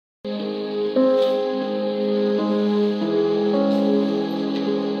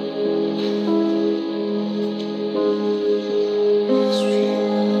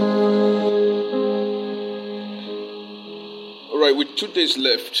2 days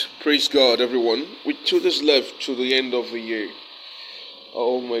left. Praise God, everyone. With 2 days left to the end of the year.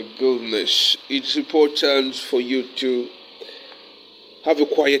 Oh my goodness. It's important for you to have a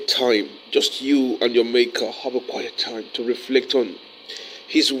quiet time. Just you and your Maker. Have a quiet time to reflect on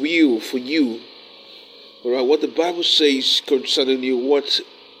His will for you. Alright, what the Bible says concerning you, what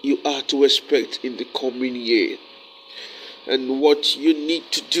you are to expect in the coming year, and what you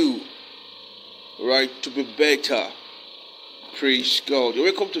need to do, right, to be better. Praise God. You're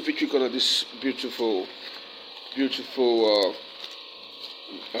welcome to Victory Corner this beautiful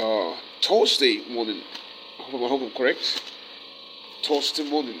Thursday morning. I hope I'm correct. Thursday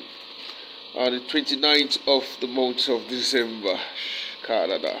morning. The 29th of the month of December.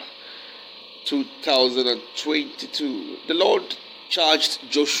 Canada. 2022. The Lord charged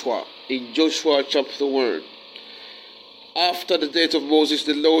Joshua in Joshua chapter 1. After the death of Moses,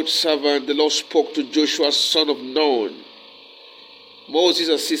 the Lord's servant, the Lord spoke to Joshua, son of Nun, Moses'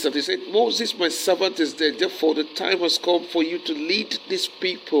 assistant. He said, Moses, my servant, is dead. Therefore, the time has come for you to lead these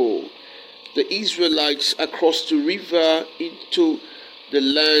people, the Israelites, across the river into the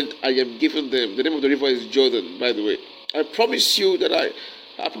land I am giving them. The name of the river is Jordan, by the way. I promise you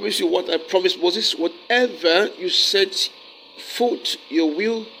what I promised Moses. Whatever you set foot, you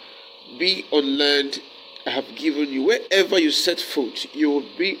will be on land I have given you. Wherever you set foot, you will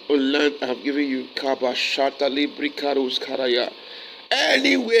be on land I have given you.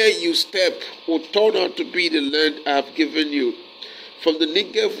 Anywhere you step will turn out to be the land I have given you. From the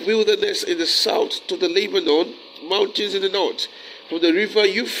Negev wilderness in the south to the Lebanon mountains in the north, from the river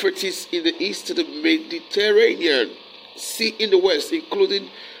Euphrates in the east to the Mediterranean Sea in the west, including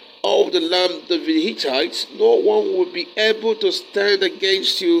all the land of the Hittites, no one will be able to stand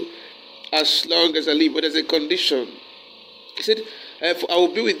against you as long as I live. But there's a condition. He said, I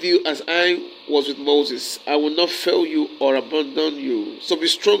will be with you as I was with Moses. I will not fail you or abandon you. So be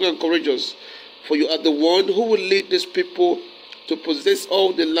strong and courageous, for you are the one who will lead these people to possess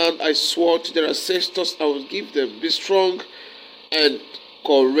all the land I swore to their ancestors I will give them. Be strong and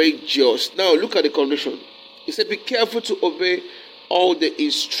courageous. Now look at the condition. He said, be careful to obey all the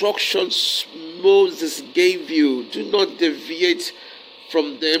instructions Moses gave you. Do not deviate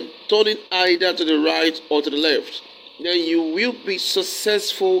from them, turning either to the right or to the left. Then you will be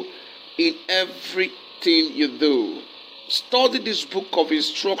successful in everything you do. Study this book of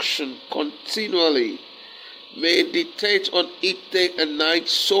instruction continually. Meditate on it day and night,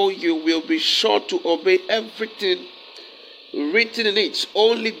 so you will be sure to obey everything written in it.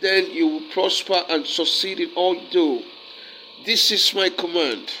 Only then you will prosper and succeed in all you do. This is my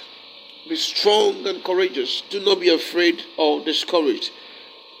command. Be strong and courageous. Do not be afraid or discouraged.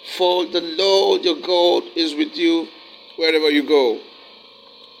 For the Lord your God is with you wherever you go.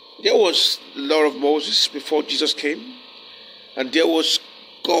 There was the law of Moses before Jesus came, and there was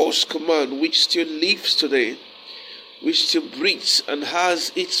God's command, which still lives today, which still breathes and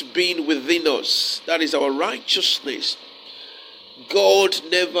has its being within us. That is our righteousness. God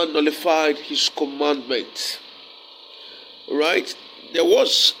never nullified his commandment. Right? There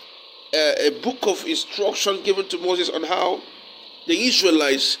was a book of instruction given to Moses on how the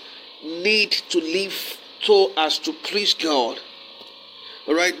Israelites need to live so as to please God.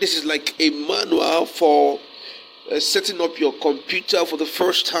 Alright, this is like a manual for setting up your computer for the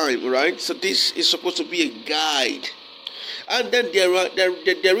first time, right? So this is supposed to be a guide. And then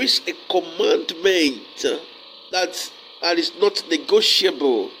there is a commandment that is not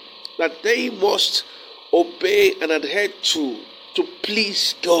negotiable, that they must obey and adhere to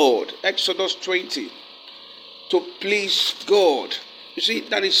please God. Exodus 20. To please God. You see,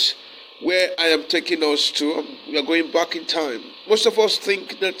 that is where I am taking us to. We are going back in time. Most of us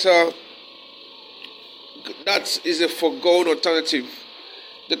think that that is a foregone alternative.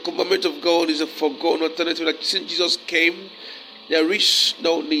 The commandment of God is a foregone alternative. That since Jesus came, there is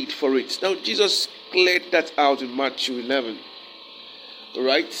no need for it. Now, Jesus cleared that out in Mathew 11.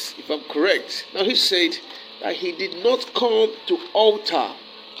 Right? If I'm correct. Now, he said that he did not come to alter.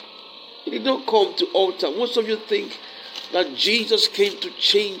 He did not come to alter. Most of you think that Jesus came to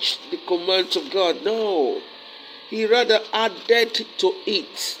change the commands of God. No. He rather added to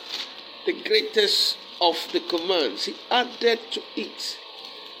it the greatest of the commands. He added to it.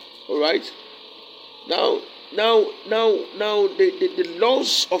 Alright? Now the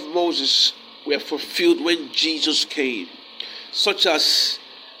laws of Moses were fulfilled when Jesus came, such as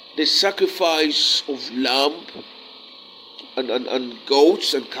the sacrifice of lamb and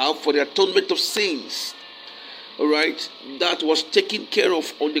goats and calf for the atonement of sins. Alright, that was taken care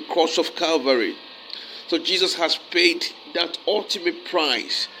of on the cross of Calvary. So Jesus has paid that ultimate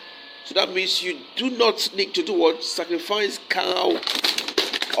price So that means you do not need to do what? Sacrifice cow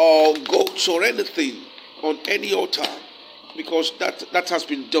or goats or anything on any altar, because that has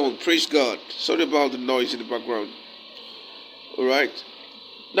been done. Praise God. Sorry about the noise in the background. All right.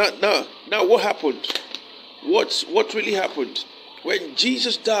 Now, what happened? What really happened? When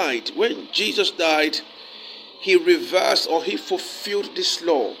Jesus died, he reversed, or he fulfilled this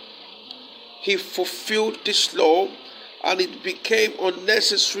law. He fulfilled this law, and it became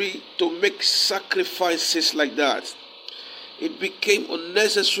unnecessary to make sacrifices like that. It became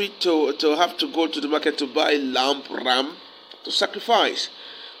unnecessary to have to go to the market to buy ram to sacrifice.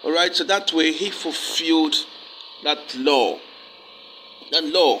 All right, so that way he fulfilled that law.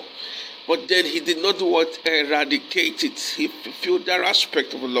 But then he did not eradicate it. He fulfilled that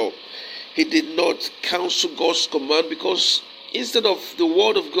aspect of the law. He did not cancel God's command, because instead of the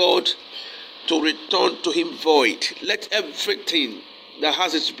word of God to return to him void, let everything that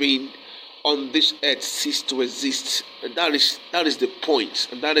has its being on this earth cease to exist. And that is the point,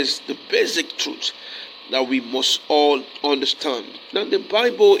 and that is the basic truth that we must all understand. Now, the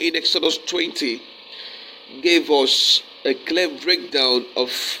Bible in Exodus 20 gave us a clear breakdown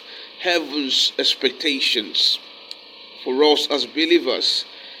of heaven's expectations for us as believers.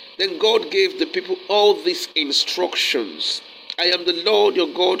 Then God gave the people all these instructions. I am the Lord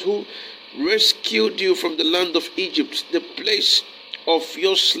your God who rescued you from the land of Egypt, the place of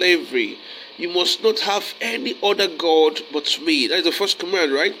your slavery. You must not have any other God but me. That is the first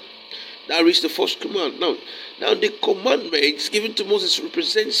command, right? That is the first command. Now the commandments given to Moses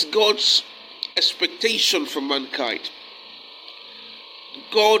represents God's expectation for mankind.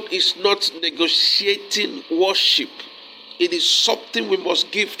 God is not negotiating worship. It is something we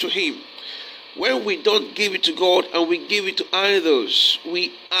must give to him. When we don't give it to God and we give it to idols,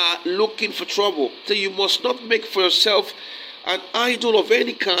 we are looking for trouble. So you must not make for yourself an idol of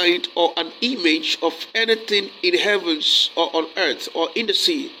any kind, or an image of anything in heavens or on earth or in the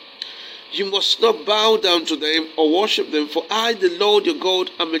sea. You must not bow down to them or worship them, for I, the Lord your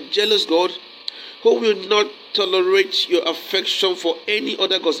God, am a jealous God who will not tolerate your affection for any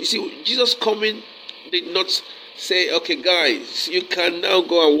other gods. You see, Jesus coming did not say, okay guys, you can now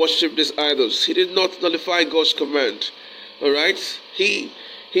go and worship these idols. He did not nullify God's command. All right? He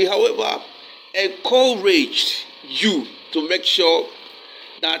however encouraged you to make sure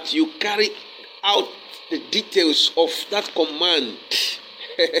that you carry out the details of that command.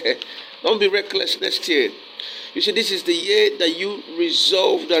 Don't be reckless next year. You see, this is the year that you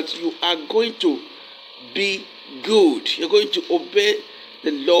resolve that you are going to be good. You're going to obey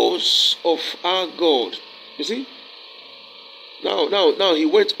the laws of our God. You see? Now he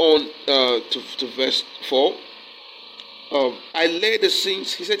went on to verse 4. I lay the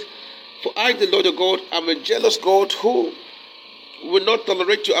sins, he said, for I, the Lord your God, am a jealous God who will not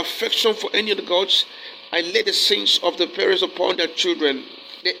tolerate your affection for any of the gods. I lay the sins of the parents upon their children.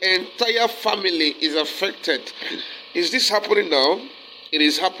 The entire family is affected. Is this happening now? It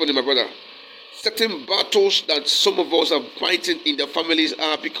is happening, my brother. Certain battles that some of us are fighting in their families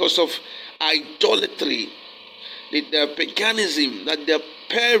are because of idolatry, the paganism that their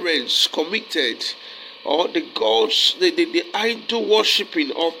parents committed, or the gods, the idol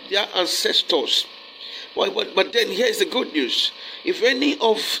worshipping of their ancestors. But then here's the good news. If any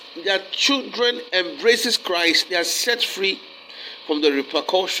of their children embraces Christ, they are set free from the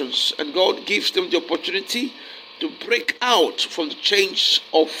repercussions, and God gives them the opportunity to break out from the chains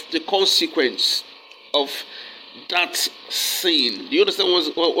of the consequence of that sin. Do you understand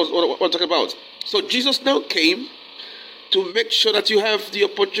what I'm talking about? So Jesus now came to make sure that you have the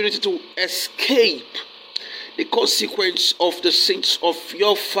opportunity to escape the consequence of the sins of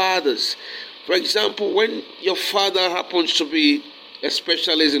your fathers. For example, when your father happens to be a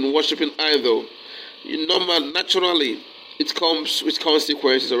specialist in worshiping idol, naturally it comes with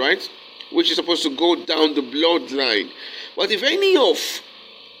consequences, all right? Which is supposed to go down the bloodline. But if any of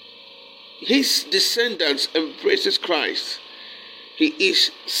his descendants embraces Christ, he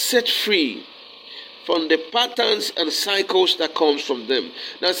is set free from the patterns and cycles that comes from them.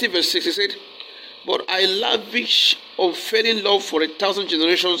 Now see verse 6, he said, but I lavish unfailing love for 1,000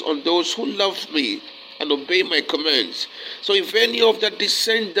 generations on those who love me and obey my commands. So if any of their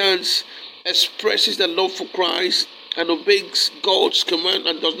descendants expresses their love for Christ and obeys God's command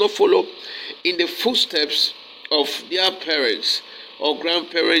and does not follow in the footsteps of their parents or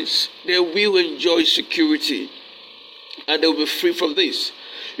grandparents, they will enjoy security and they will be free from this.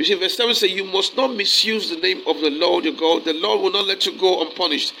 You see, verse 7 says, you must not misuse the name of the Lord your God. The Lord will not let you go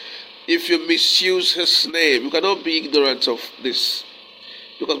unpunished if you misuse his name. You cannot be ignorant of this.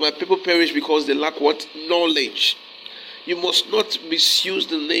 Because my people perish because they lack what? Knowledge. You must not misuse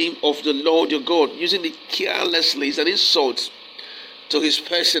the name of the Lord your God. Using it carelessly is an insult to his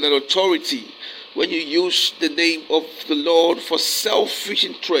person and authority. When you use the name of the Lord for selfish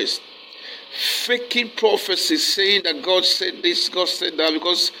interest, faking prophecies, saying that God said this, God said that,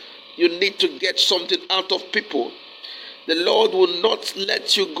 because you need to get something out of people, the Lord will not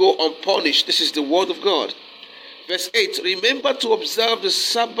let you go unpunished. This is the word of God. Verse 8, remember to observe the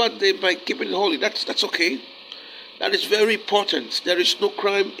Sabbath day by keeping it holy. That's okay. That is very important. There is no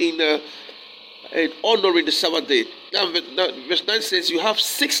crime in honoring the Sabbath day. Now, verse 9 says, you have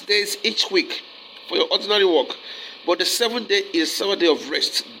 6 days each week for your ordinary work, but the 7th day is Sabbath day of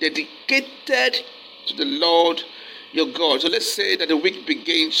rest, dedicated to the Lord your God. So let's say that the week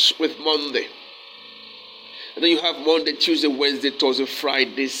begins with Monday. And then you have Monday, Tuesday, Wednesday, Thursday,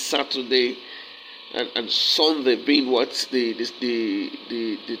 Friday, Saturday, and Sunday being what? The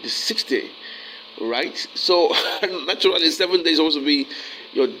 6th day. Right? So naturally 7 days also be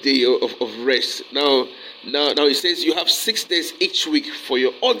your day of rest. Now it says you have 6 days each week for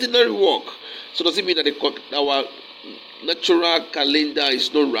your ordinary work. So does it mean that our natural calendar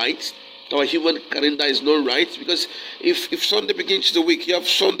is not right? Our human calendar is not right? Because if Sunday begins the week, you have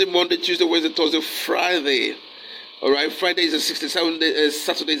Sunday, Monday, Tuesday, Wednesday, Thursday, Friday. All right, Friday is the 6th,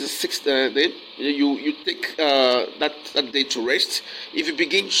 Saturday is the 6th day. You take that day to rest. If it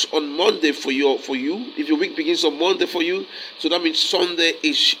begins on Monday for you, if your week begins on Monday for you, so that means Sunday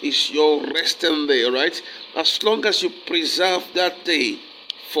is your resting day. All right, as long as you preserve that day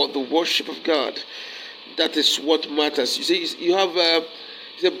for the worship of God, that is what matters. You see, you have.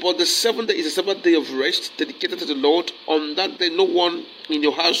 But the 7th day is a Sabbath day of rest dedicated to the Lord. On that day, no one in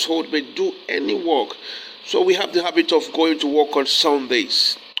your household may do any work. So we have the habit of going to work on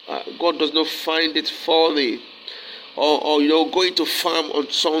Sundays. God does not find it funny, or going to farm on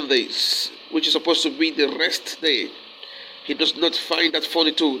Sundays, which is supposed to be the rest day. He does not find that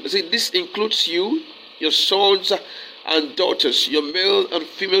funny too. See, this includes you, your sons and daughters, your male and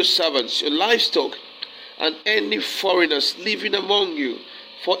female servants, your livestock, and any foreigners living among you.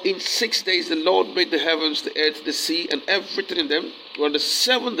 For in 6 days the Lord made the heavens, the earth, the sea, and everything in them. On the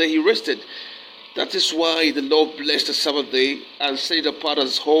 7th day he rested. That is why the Lord blessed the Sabbath day and set it apart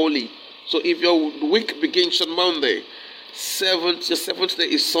as holy. So if your week begins on Monday, your 7th day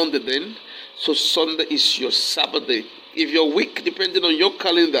is Sunday then. So Sunday is your Sabbath day. If your week, depending on your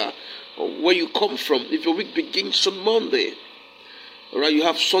calendar or where you come from, if your week begins on Monday, all right, you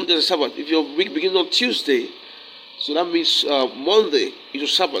have Sunday as Sabbath. If your week begins on Tuesday, so that means Monday is your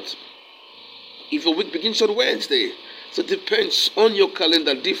Sabbath. If your week begins on Wednesday, so it depends on your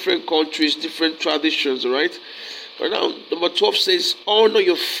calendar, different countries, different traditions, all right? Right now, number 12 says, honor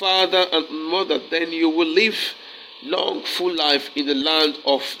your father and mother, then you will live long, full life in the land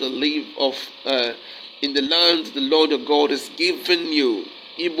in the land the Lord your God has given you.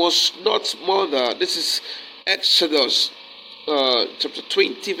 You must not murder. This is Exodus chapter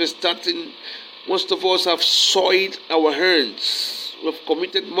 20, verse 13. Most of us have soiled our hands. We have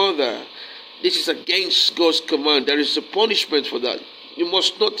committed murder. This is against God's command. There is a punishment for that. You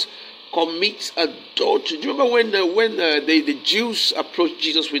must not commit adultery. Do you remember when the Jews approached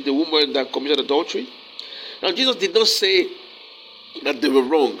Jesus with the woman that committed adultery? Now Jesus did not say that they were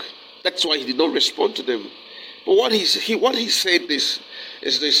wrong. That's why he did not respond to them. But what he said is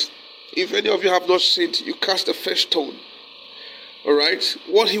this: if any of you have not sinned, you cast the first stone. All right.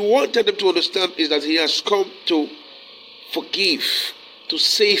 What he wanted them to understand is that he has come to forgive, to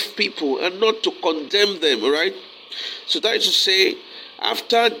save people, and not to condemn them. All right. So that is to say,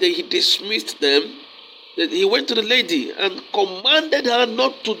 after he dismissed them, that he went to the lady and commanded her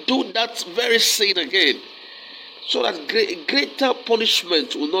not to do that very sin again, so that greater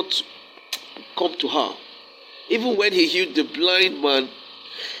punishment will not come to her. Even when he healed the blind man,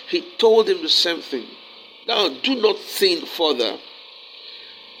 he told him the same thing. Now, do not sin further.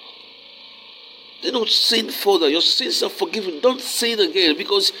 Do not sin further. Your sins are forgiven. Don't sin again,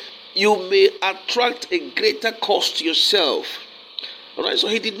 because you may attract a greater cost to yourself. All right. So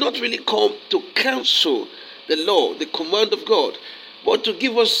he did not really come to cancel the law, the command of God, but to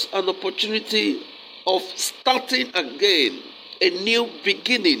give us an opportunity of starting again, a new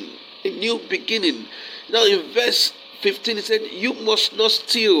beginning, a new beginning. Now in verse 15 it said, you must not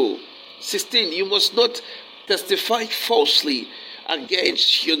steal. 16, you must not testify falsely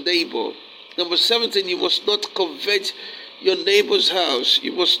against your neighbor. Number 17, you must not covet your neighbor's house.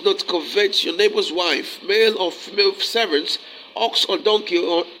 You must not covet your neighbor's wife, male or female servants, ox or donkey,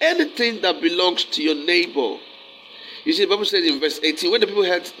 or anything that belongs to your neighbor. You see, the Bible says in verse 18, when the people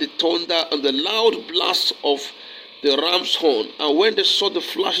heard the thunder and the loud blast of the ram's horn, and when they saw the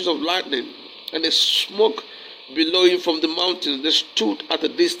flashes of lightning and the smoke below him from the mountain. They stood at a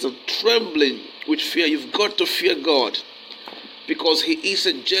distance, trembling with fear. You've got to fear God because he is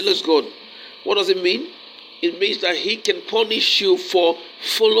a jealous God. What does it mean? It means that he can punish you for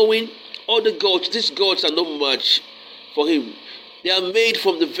following other gods. These gods are not much for him. They are made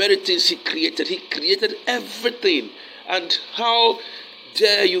from the very things he created. He created everything. And how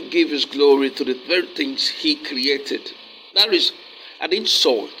dare you give his glory to the very things he created? That is an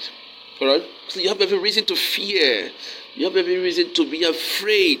insult. All right? So you have every reason to fear. You have every reason to be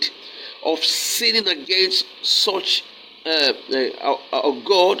afraid of sinning against such a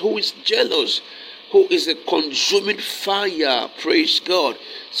God who is jealous, who is a consuming fire. Praise God.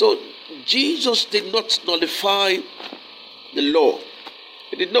 So Jesus did not nullify the law.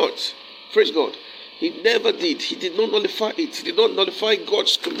 He did not. Praise God. He never did. He did not nullify it. He did not nullify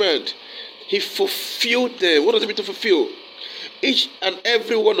God's command. He fulfilled them. What does it mean to fulfill? Each and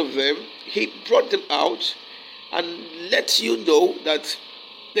every one of them, he brought them out and let you know that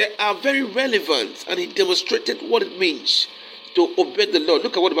they are very relevant, and he demonstrated what it means to obey the Lord.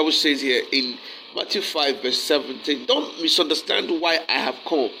 Look at what the Bible says here in Mathew 5 verse 17. Don't misunderstand why I have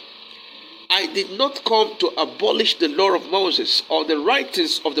come. I did not come to abolish the law of Moses or the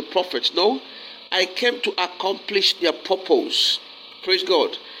writings of the prophets. No, I came to accomplish their purpose. Praise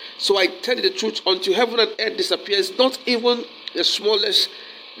God. So I tell you the truth, until heaven and earth disappears, not even the smallest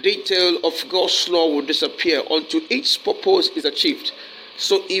detail of God's law will disappear until its purpose is achieved.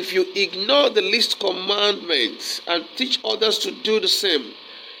 So if you ignore the least commandments and teach others to do the same,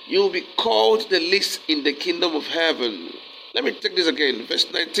 you will be called the least in the kingdom of heaven. Let me take this again. Verse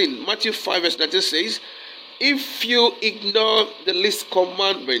 19. Matthew 5 verse 19 says, if you ignore the least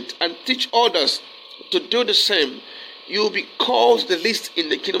commandment and teach others to do the same, you will be called the least in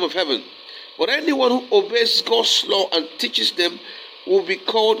the kingdom of heaven. But anyone who obeys God's law and teaches them will be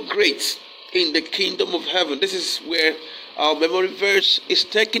called great in the kingdom of heaven. This is where our memory verse is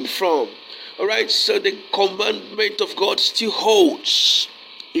taken from. All right, so the commandment of God still holds.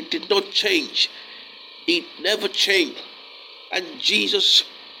 It did not change. It never changed. And Jesus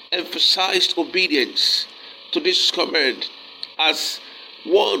emphasized obedience to this command as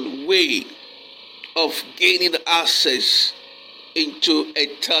one way of gaining access into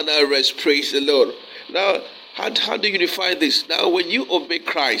eternal rest. Praise the Lord. Now, how do you unify this? Now, when you obey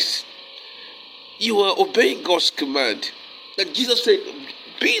Christ, you are obeying God's command. And Jesus said,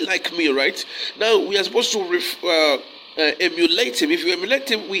 be like me, right? Now, we are supposed to emulate him. If you emulate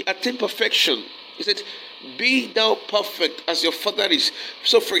him, we attain perfection. He said, be thou perfect as your Father is.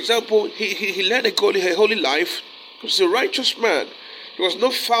 So, for example, he led a holy life. He was a righteous man. He was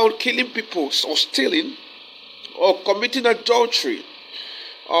not found killing people or stealing or committing adultery.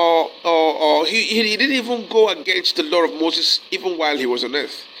 Or he didn't even go against the law of Moses even while he was on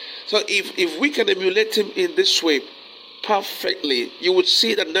earth. So if we can emulate him in this way perfectly, you would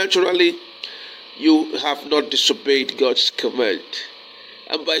see that naturally you have not disobeyed God's command.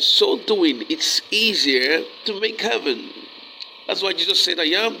 And by so doing, it's easier to make heaven. That's why Jesus said, I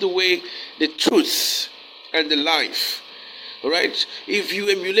am the way, the truth, and the life. Alright? If you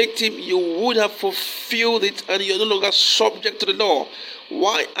emulate him, you would have fulfilled it and you're no longer subject to the law.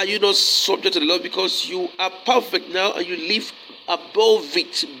 Why are you not subject to the law? Because you are perfect now and you live above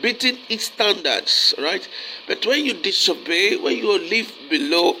it, beating its standards. Right? But when you disobey, when you live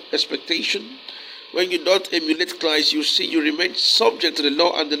below expectation, when you don't emulate Christ, you see you remain subject to the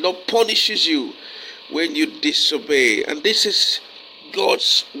law, and the law punishes you when you disobey. And this is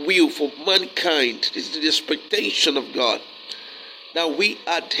God's will for mankind. This is the expectation of God, that we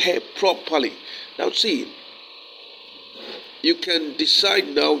adhere properly. Now see, you can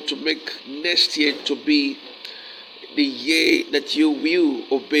decide now to make next year to be the year that you will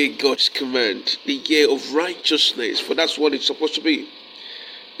obey God's command, the year of righteousness, for that's what it's supposed to be.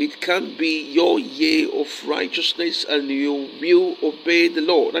 It can be your year of righteousness and you will obey the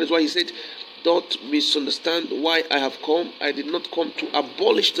Lord. That is why he said, don't misunderstand why I have come. I did not come to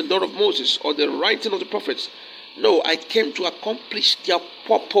abolish the law of Moses or the writing of the prophets. No, I came to accomplish their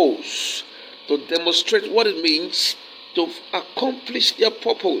purpose, to demonstrate what it means to accomplish their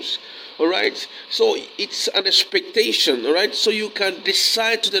purpose. All right, so it's an expectation. All right, so you can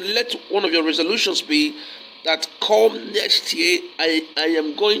decide to let one of your resolutions be that come next year, I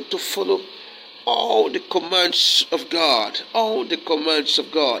am going to follow all the commands of God, all the commands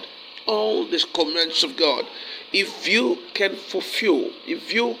of God, all the commands of God. If you can fulfill,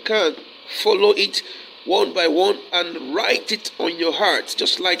 if you can follow it one by one and write it on your heart,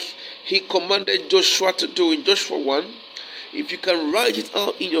 just like he commanded Joshua to do in Joshua 1. If you can write it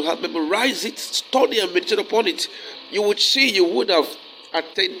out in your heart, memorize it, study and meditate upon it, you would see you would have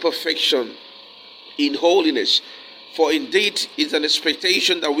attained perfection in holiness. For indeed it's an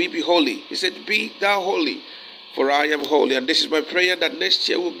expectation that we be holy. He said, be thou holy, for I am holy. And this is my prayer, that next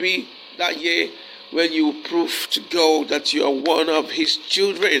year will be that year when you will prove to God that you are one of his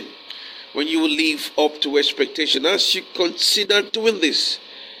children, when you will live up to expectation. As you consider doing this,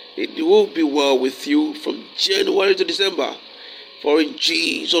 it will be well with you from January to December. For in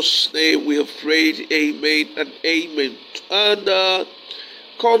Jesus' name we have prayed, amen and amen. And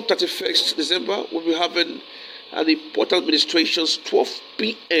come 31st December, we'll be having an important ministrations, 12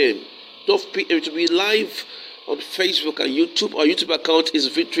 p.m. 12 p.m. to be live on Facebook and YouTube. Our YouTube account is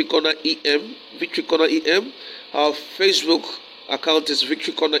Victory Corner EM. Victory Corner EM. Our Facebook account is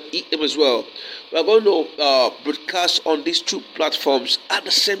Victory Corner EM as well. We are going to broadcast on these two platforms at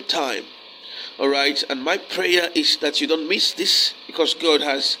the same time. Alright, and my prayer is that you don't miss this, because God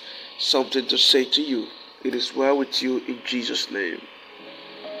has something to say to you. It is well with you in Jesus' name.